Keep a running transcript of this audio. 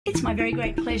It's my very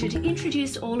great pleasure to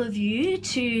introduce all of you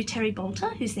to Terry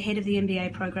Boulter, who's the head of the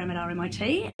MBA program at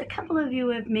RMIT. A couple of you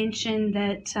have mentioned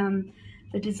that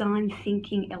the design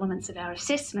thinking elements of our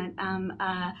assessment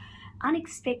are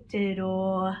unexpected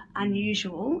or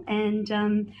unusual,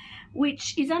 and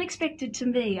which is unexpected to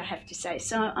me, I have to say.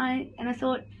 So I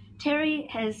thought Terry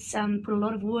has put a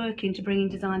lot of work into bringing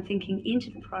design thinking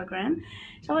into the program.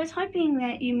 So I was hoping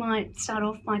that you might start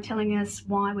off by telling us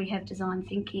why we have design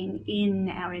thinking in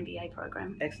our MBA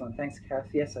program. Excellent. Thanks, Kath.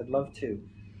 Yes, I'd love to.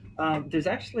 There's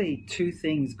actually two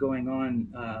things going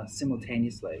on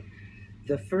simultaneously.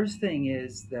 The first thing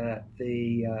is that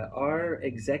our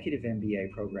executive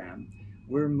MBA program,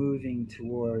 we're moving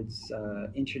towards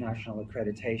international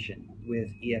accreditation with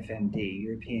EFMD,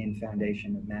 European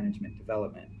Foundation of Management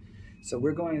Development. So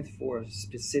we're going for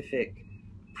specific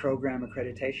program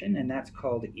accreditation, and that's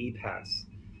called EPAS.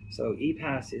 So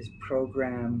EPAS is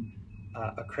program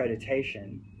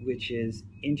accreditation, which is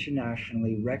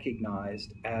internationally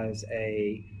recognized as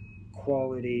a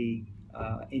quality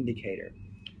indicator.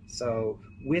 So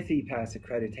with EPAS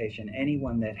accreditation,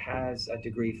 anyone that has a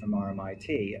degree from RMIT,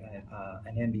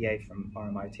 an MBA from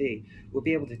RMIT, will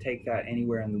be able to take that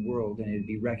anywhere in the world, and it would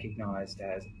be recognized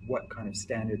as what kind of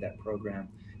standard that program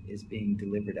is being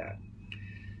delivered at.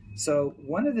 So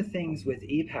one of the things with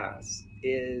EPAS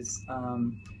is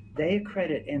they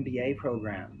accredit MBA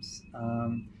programs,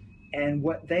 and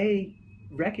what they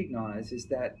recognize is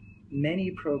that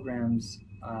many programs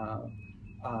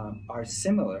are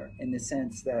similar in the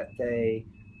sense that they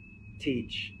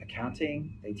teach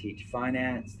accounting, they teach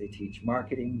finance, they teach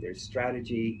marketing, there's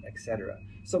strategy, etc.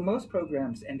 So most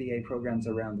programs, MBA programs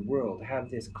around the world, have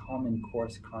this common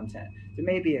course content. There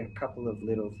may be a couple of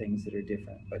little things that are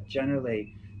different, but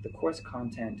generally the course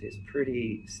content is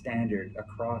pretty standard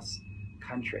across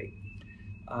country.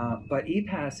 But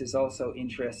EPAS is also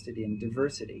interested in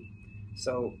diversity.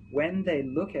 So when they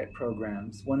look at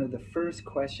programs, one of the first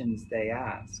questions they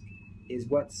ask is,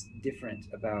 what's different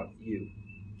about you?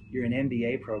 You're an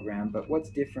MBA program, but what's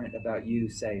different about you,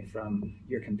 say, from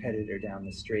your competitor down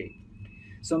the street?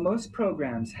 So most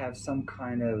programs have some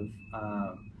kind of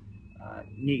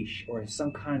niche or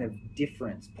some kind of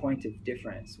difference, point of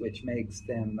difference, which makes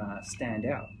them stand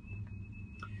out.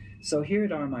 So here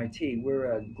at RMIT,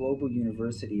 we're a global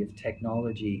university of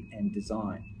technology and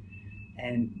design.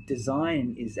 And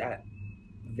design is at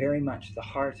very much the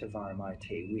heart of RMIT.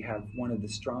 We have one of the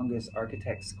strongest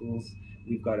architect schools.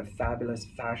 We've got a fabulous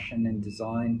fashion and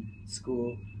design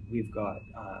school. We've got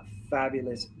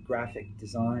fabulous graphic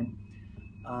design.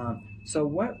 So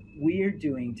what we're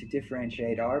doing to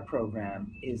differentiate our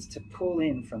program is to pull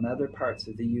in from other parts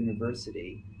of the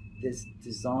university this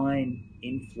design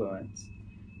influence,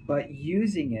 but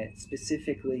using it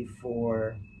specifically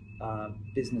for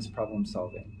business problem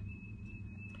solving.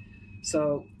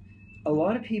 So a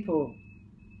lot of people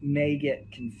may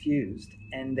get confused,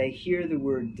 and they hear the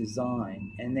word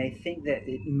design and they think that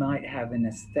it might have an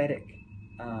aesthetic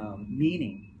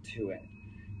meaning to it.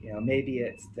 You know, maybe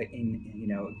it's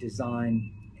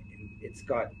design, it's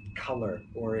got color,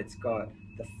 or it's got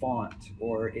the font,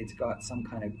 or it's got some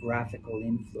kind of graphical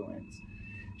influence.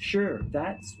 Sure,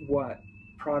 that's what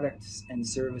products and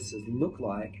services look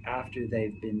like after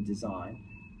they've been designed,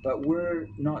 but we're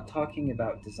not talking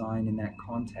about design in that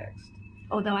context.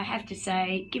 Although I have to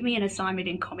say, give me an assignment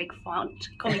in Comic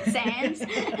Sans,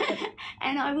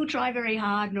 and I will try very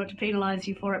hard not to penalise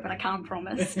you for it, but I can't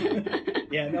promise.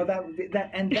 Yeah, no, that would be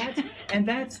that, and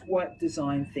that's what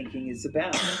design thinking is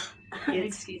about.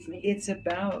 Excuse me. It's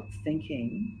about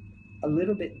thinking a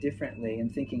little bit differently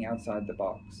and thinking outside the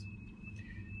box.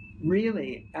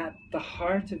 Really, at the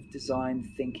heart of design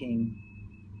thinking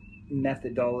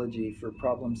methodology for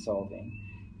problem solving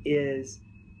is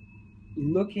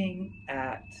looking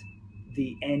at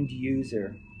the end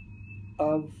user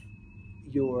of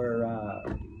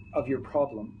your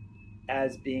problem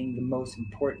as being the most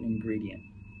important ingredient.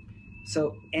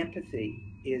 So empathy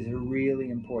is a really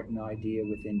important idea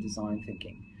within design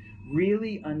thinking.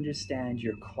 Really understand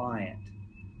your client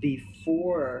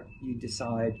before you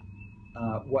decide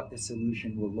what the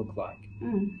solution will look like.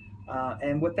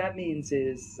 And what that means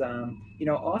is,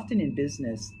 often in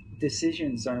business,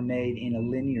 decisions are made in a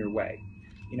linear way.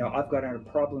 I've got a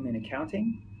problem in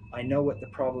accounting. I know what the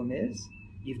problem is.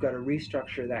 You've got to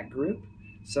restructure that group.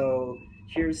 So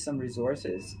here's some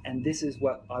resources, and this is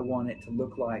what I want it to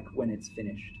look like when it's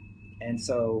finished. And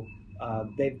so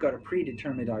they've got a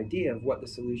predetermined idea of what the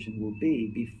solution will be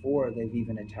before they've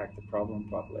even attacked the problem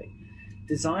properly.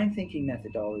 Design thinking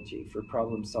methodology for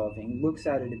problem solving looks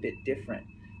at it a bit different.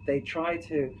 They try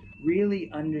to really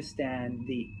understand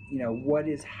what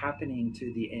is happening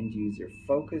to the end user,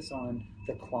 focus on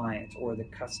the client or the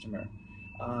customer.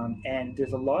 And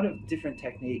there's a lot of different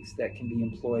techniques that can be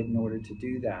employed in order to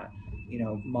do that.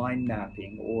 Mind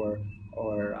mapping or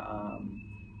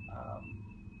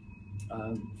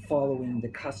following the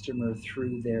customer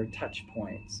through their touch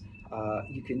points.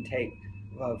 You can take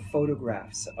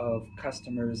photographs of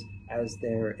customers as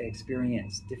they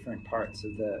experience different parts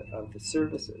of the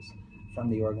services from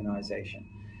the organization.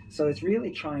 So it's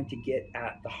really trying to get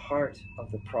at the heart of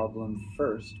the problem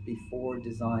first before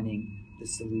designing the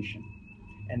solution.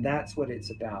 And that's what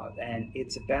it's about. And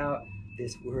it's about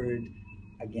this word,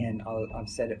 again, I've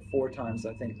said it 4 times,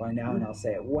 I think, by now, and I'll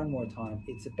say it one more time.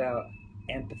 It's about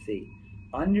empathy.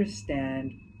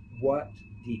 Understand what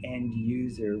the end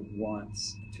user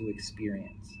wants to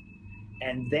experience.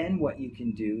 And then what you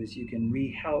can do is you can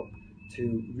help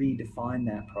to redefine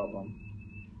that problem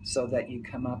so that you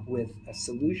come up with a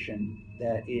solution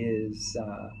that is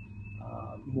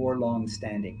more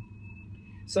long-standing.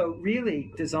 So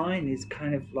really, design is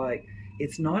kind of like,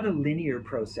 it's not a linear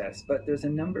process, but there's a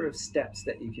number of steps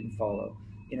that you can follow.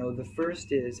 The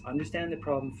first is understand the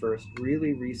problem first,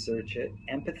 really research it,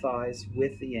 empathize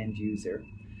with the end user.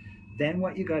 Then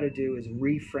what you got to do is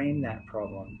reframe that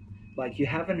problem. Like, you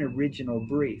have an original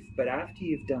brief, but after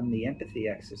you've done the empathy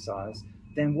exercise,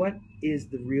 then what is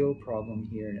the real problem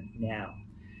here now?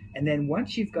 And then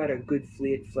once you've got a good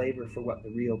flavor for what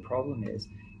the real problem is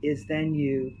then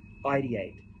you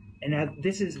ideate. And now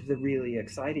this is the really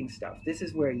exciting stuff. This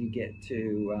is where you get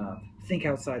to think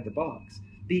outside the box,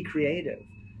 be creative,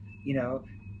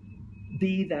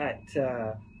 be that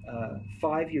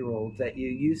 5-year-old that you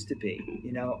used to be,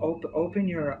 open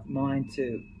your mind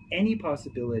to any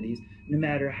possibilities, no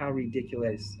matter how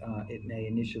ridiculous it may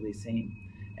initially seem.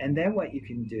 And then what you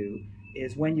can do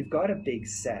is, when you've got a big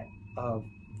set of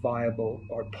viable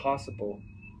or possible,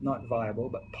 not viable,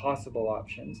 but possible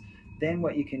options, then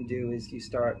what you can do is you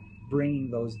start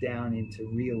bringing those down into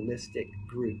realistic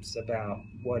groups about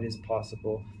what is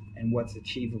possible and what's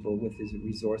achievable with the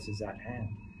resources at hand.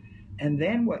 And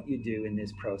then what you do in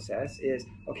this process is,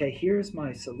 okay, here's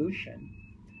my solution.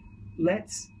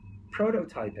 Let's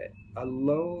prototype it, a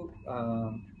low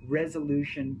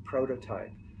resolution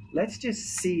prototype. Let's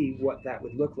just see what that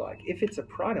would look like. If it's a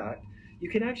product, you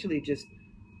could actually just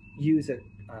use a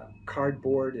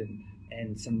cardboard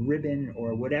and some ribbon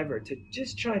or whatever to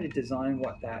just try to design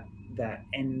what that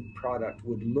end product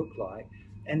would look like,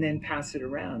 and then pass it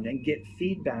around and get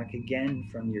feedback again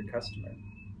from your customer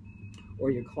or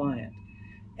your client.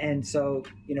 And so,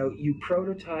 you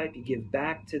prototype, you give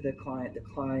back to the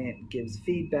client gives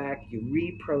feedback, you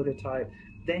re-prototype,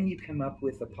 then you come up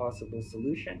with a possible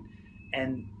solution,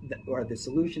 or the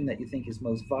solution that you think is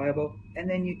most viable, and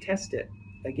then you test it.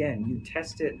 Again, you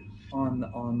test it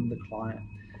on the client.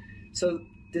 So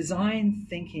design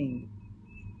thinking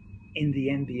in the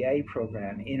MBA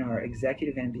program, in our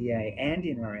executive MBA and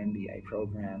in our MBA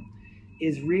program,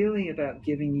 is really about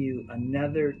giving you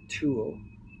another tool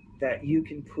that you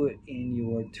can put in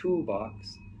your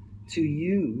toolbox to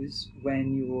use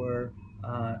when you're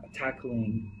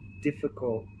tackling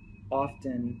difficult,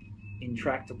 often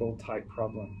intractable type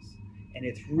problems. And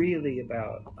it's really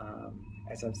about,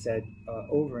 as I've said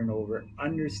over and over,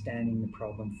 understanding the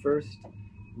problem first,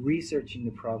 researching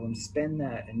the problem, spend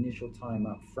that initial time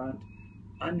up front,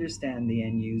 understand the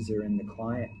end user and the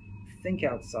client, think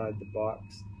outside the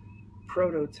box,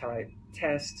 prototype,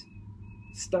 test,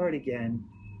 start again,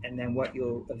 and then what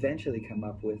you'll eventually come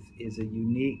up with is a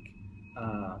unique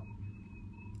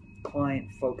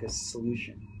client-focused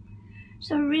solution.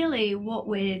 So really what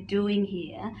we're doing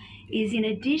here is, in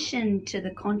addition to the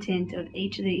content of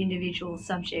each of the individual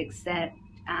subjects that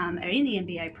are in the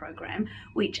MBA program,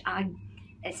 which are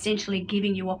essentially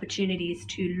giving you opportunities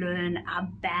to learn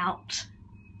about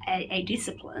a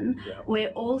discipline, we're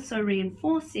also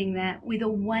reinforcing that with a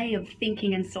way of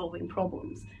thinking and solving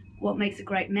problems. What makes a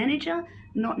great manager?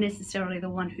 Not necessarily the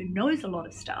one who knows a lot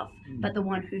of stuff, but the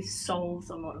one who solves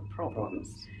a lot of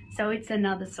problems. So it's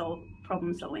another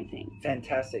problem-solving thing.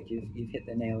 Fantastic. You've hit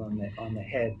the nail on the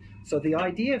head. So the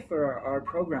idea for our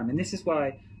program, and this is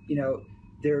why,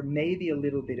 there may be a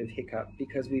little bit of hiccup,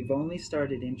 because we've only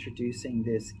started introducing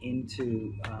this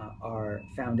into our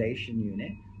foundation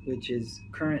unit, which is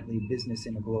currently Business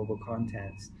in a Global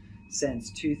Context, since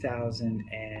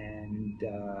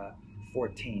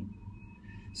 2014.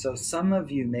 So some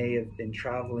of you may have been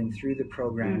traveling through the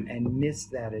program and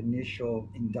missed that initial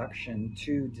induction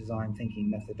to design thinking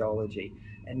methodology.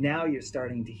 And now you're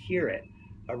starting to hear it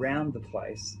around the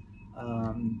place.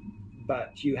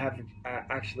 but you have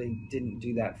actually didn't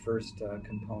do that first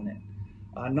component.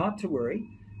 Not to worry,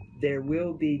 there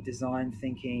will be design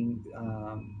thinking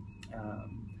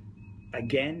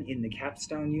again in the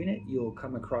capstone unit. You'll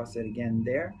come across it again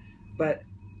there, but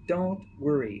don't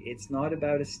worry. It's not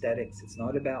about aesthetics. It's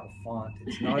not about font.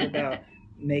 It's not about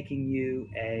making you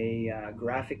a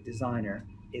graphic designer.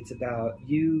 It's about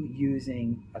you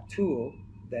using a tool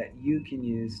that you can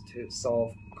use to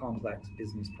solve complex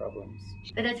business problems.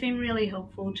 But that's been really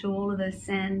helpful to all of us,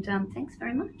 and thanks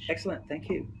very much. Excellent. Thank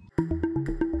you.